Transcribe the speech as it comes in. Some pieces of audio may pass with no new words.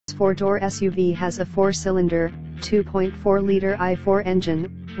four-door SUV has a four-cylinder, 2.4-liter i4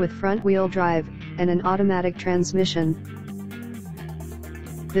 engine, with front-wheel drive, and an automatic transmission.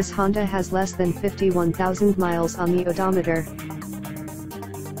 This Honda has less than 51,000 miles on the odometer.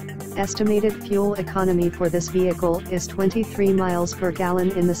 Estimated fuel economy for this vehicle is 23 miles per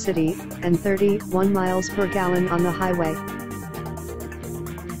gallon in the city, and 31 miles per gallon on the highway.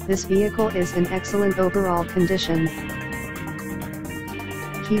 This vehicle is in excellent overall condition.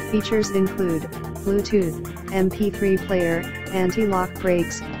 Key features include Bluetooth, MP3 player, anti-lock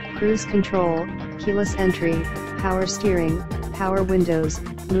brakes, cruise control, keyless entry, power steering, power windows,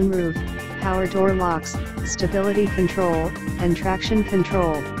 moonroof, power door locks, stability control, and traction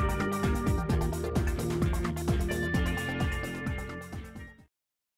control.